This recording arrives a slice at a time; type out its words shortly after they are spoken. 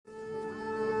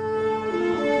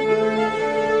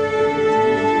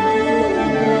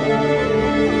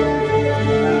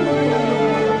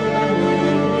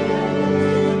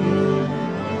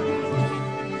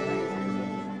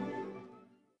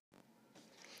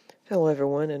Hello,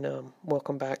 everyone, and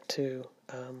welcome back to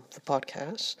the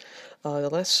podcast. The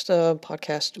last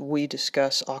podcast, we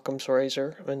discussed Occam's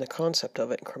razor and the concept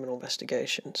of it in criminal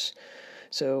investigations.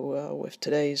 So, with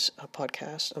today's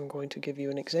podcast, I'm going to give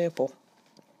you an example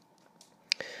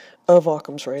of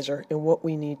Occam's razor and what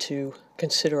we need to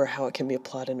consider how it can be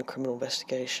applied in a criminal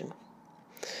investigation.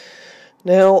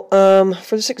 Now,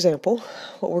 for this example,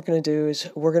 what we're going to do is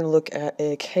we're going to look at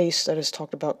a case that is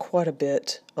talked about quite a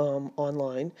bit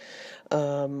online.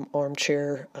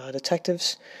 Armchair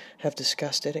detectives have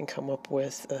discussed it and come up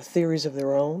with theories of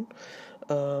their own.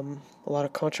 A lot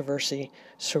of controversy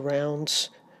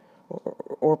surrounds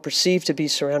or perceived to be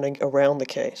surrounding around the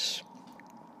case.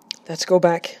 Let's go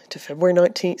back to February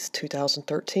 19th,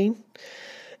 2013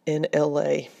 in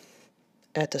LA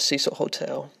at the Cecil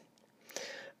Hotel.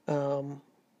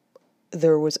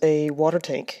 There was a water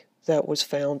tank that was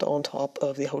found on top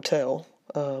of the hotel.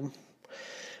 It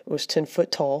was 10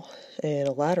 foot tall, and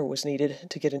a ladder was needed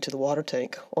to get into the water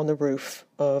tank on the roof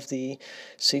of the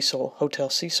Cecil Hotel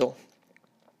Cecil.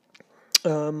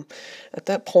 At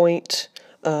that point,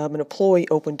 an employee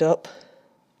opened up,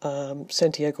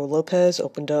 Santiago Lopez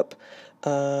opened up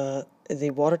the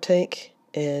water tank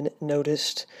and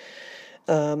noticed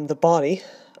the body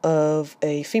of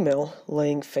a female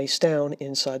laying face down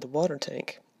inside the water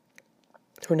tank.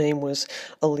 Her name was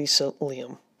Elisa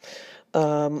Lim.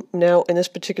 Now, in this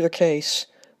particular case,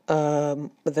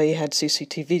 they had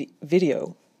CCTV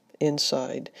video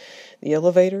inside the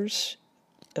elevators,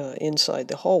 inside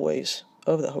the hallways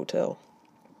of the hotel.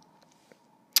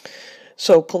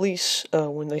 So police,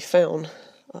 when they found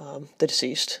the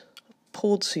deceased,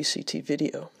 pulled CCTV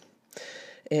video,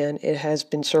 and it has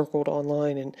been circled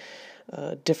online and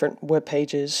different web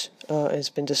pages, has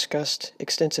been discussed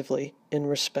extensively in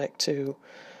respect to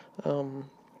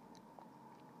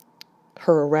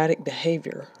her erratic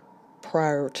behavior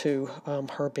prior to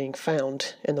her being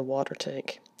found in the water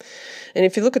tank. And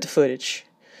if you look at the footage,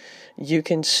 you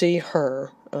can see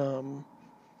her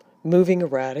moving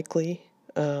erratically,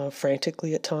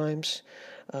 frantically at times.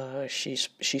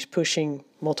 She's pushing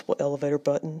multiple elevator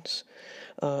buttons.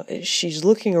 She's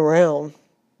looking around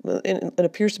and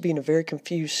appears to be in a very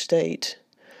confused state,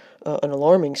 an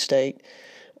alarming state.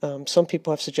 Some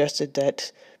people have suggested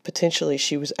that potentially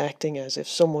she was acting as if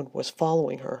someone was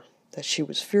following her, that she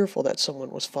was fearful that someone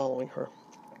was following her.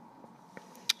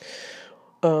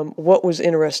 What was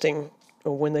interesting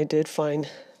when they did find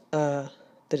the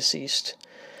deceased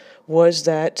was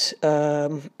that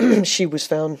she was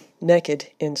found naked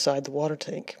inside the water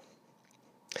tank.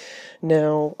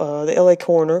 Now, the LA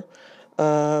coroner,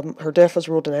 her death was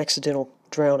ruled an accidental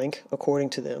drowning,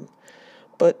 according to them.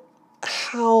 But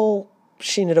how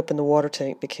she ended up in the water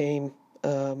tank became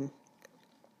the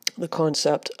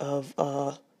concept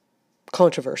of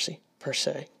controversy, per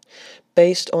se,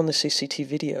 based on the CCTV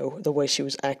video, the way she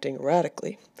was acting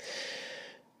erratically.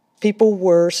 People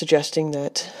were suggesting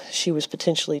that she was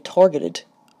potentially targeted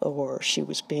or she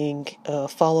was being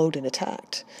followed and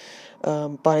attacked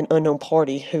by an unknown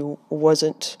party who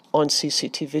wasn't on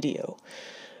CCTV video.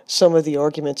 Some of the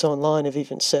arguments online have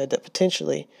even said that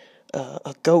potentially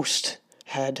a ghost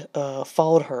had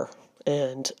followed her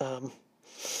and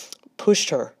pushed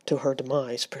her to her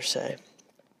demise, per se.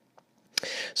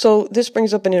 So this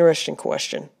brings up an interesting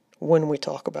question when we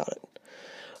talk about it.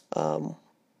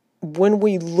 When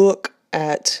we look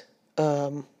at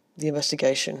the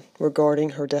investigation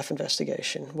regarding her death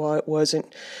investigation, why it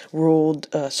wasn't ruled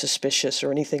suspicious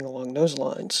or anything along those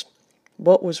lines,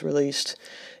 what was released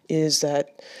is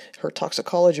that her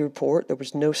toxicology report, there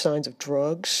was no signs of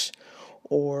drugs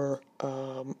or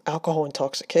alcohol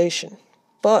intoxication.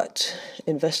 But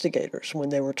investigators, when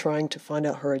they were trying to find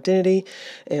out her identity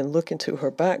and look into her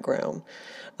background,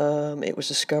 it was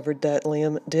discovered that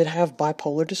Lim did have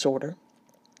bipolar disorder,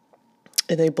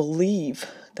 and they believe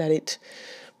that it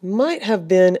might have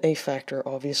been a factor,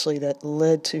 obviously, that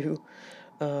led to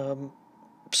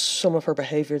some of her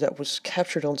behavior that was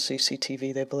captured on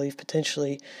CCTV. They believe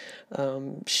potentially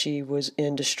she was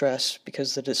in distress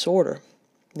because of the disorder.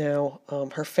 Now,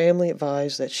 her family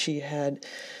advised that she had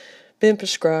been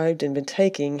prescribed and been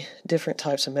taking different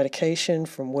types of medication,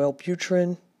 from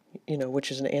Wellbutrin, which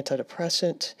is an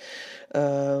antidepressant,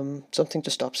 something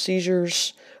to stop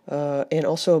seizures, and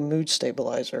also a mood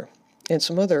stabilizer, and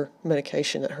some other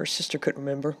medication that her sister couldn't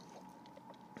remember.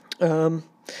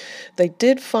 They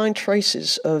did find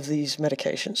traces of these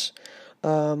medications,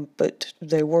 but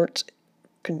they weren't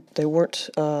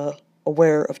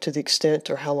aware of to the extent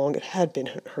or how long it had been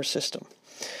in her system.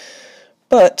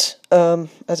 But,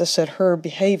 as I said, her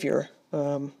behavior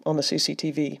on the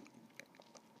CCTV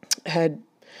had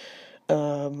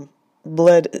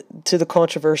led to the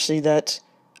controversy that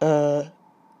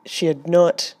she had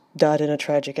not died in a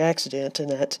tragic accident and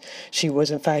that she was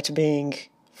in fact being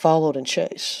followed and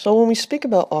chased. So when we speak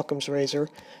about Occam's razor,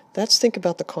 let's think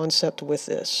about the concept with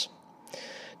this.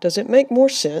 Does it make more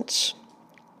sense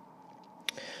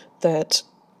that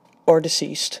our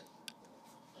deceased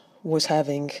was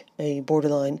having a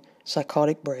borderline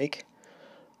psychotic break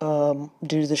due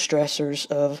to the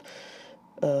stressors of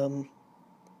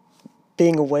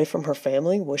being away from her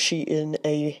family? Was she in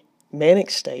a manic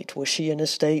state? Was she in a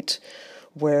state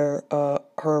where her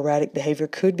erratic behavior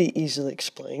could be easily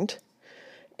explained?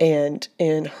 And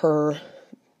in her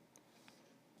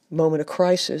moment of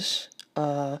crisis,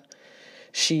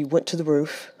 she went to the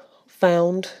roof,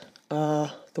 found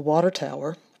the water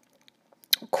tower,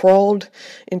 crawled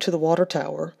into the water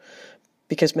tower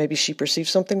because maybe she perceived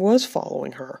something was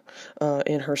following her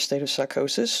in her state of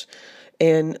psychosis,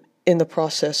 and in the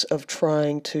process of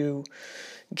trying to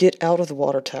get out of the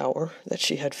water tower that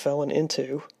she had fallen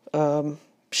into,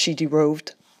 she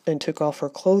derobed and took off her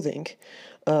clothing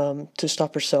to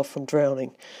stop herself from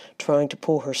drowning, trying to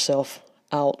pull herself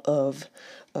out of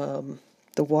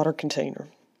the water container.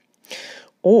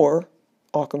 Or,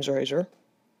 Occam's razor,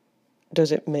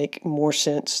 does it make more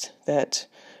sense that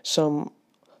some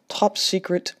top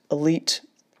secret elite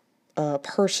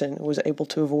person was able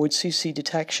to avoid CC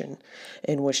detection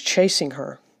and was chasing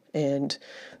her and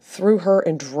threw her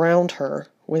and drowned her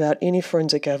without any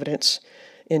forensic evidence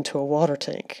into a water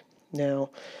tank? Now,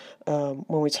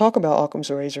 when we talk about Occam's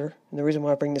razor, and the reason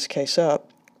why I bring this case up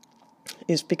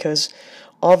is because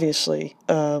obviously,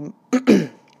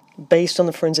 based on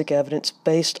the forensic evidence,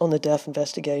 based on the death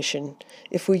investigation,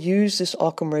 if we use this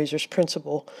Occam razor's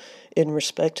principle in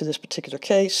respect to this particular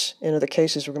case and other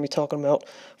cases we're going to be talking about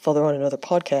further on in other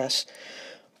podcasts,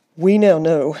 we now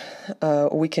know,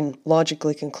 we can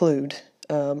logically conclude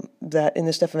that in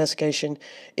this death investigation,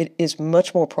 it is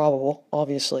much more probable,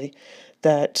 obviously,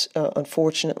 that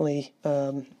unfortunately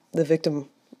the victim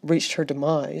reached her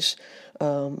demise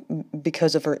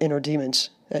because of her inner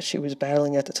demons that she was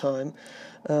battling at the time,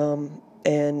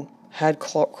 and had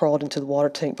crawled into the water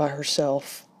tank by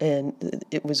herself, and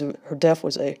her death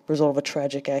was a result of a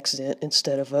tragic accident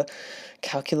instead of a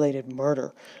calculated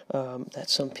murder that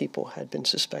some people had been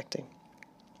suspecting.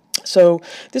 So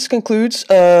this concludes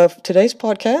today's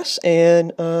podcast,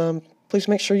 and please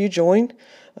make sure you join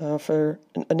for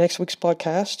next week's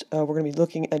podcast. We're going to be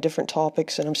looking at different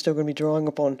topics, and I'm still going to be drawing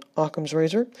upon Occam's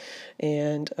razor.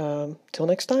 And till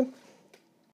next time.